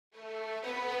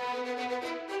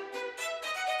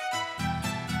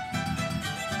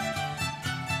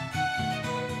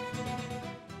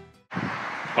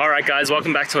Alright guys,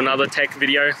 welcome back to another tech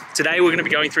video. Today we're going to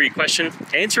be going through your question,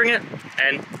 answering it,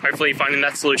 and hopefully finding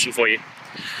that solution for you.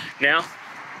 Now,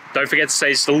 don't forget to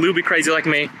stay just a little bit crazy like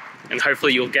me, and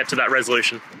hopefully you'll get to that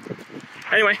resolution.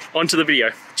 Anyway, on to the video.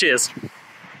 Cheers!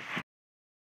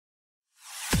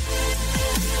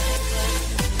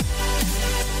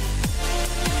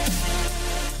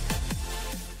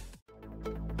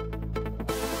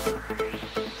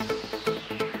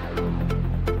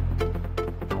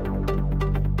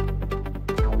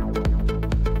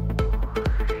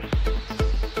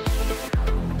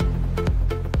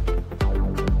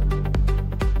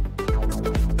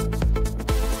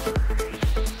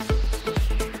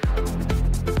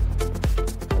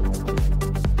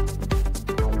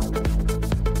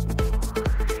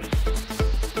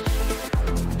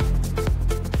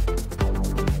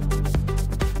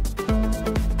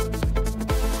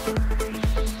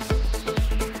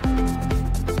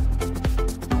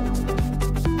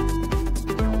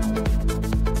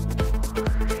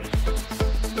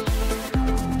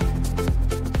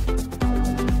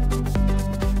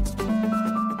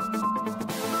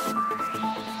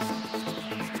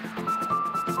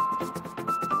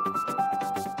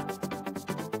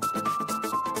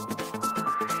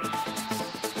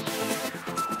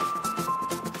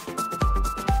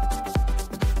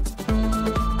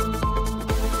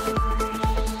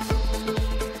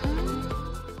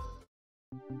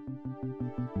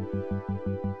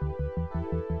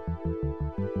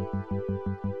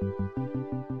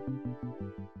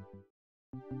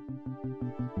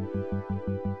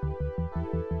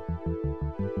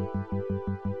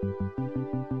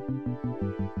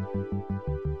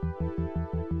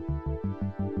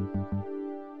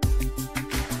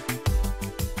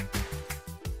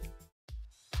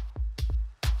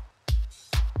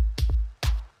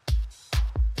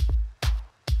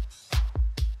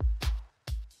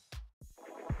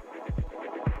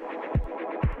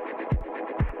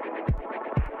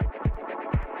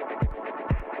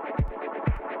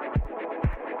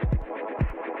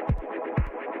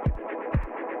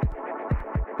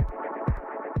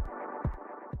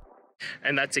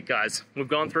 And that's it guys. We've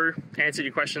gone through, answered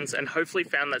your questions, and hopefully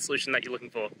found that solution that you're looking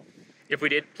for. If we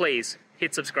did, please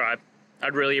hit subscribe.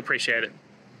 I'd really appreciate it.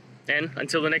 And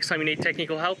until the next time you need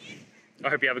technical help, I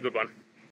hope you have a good one.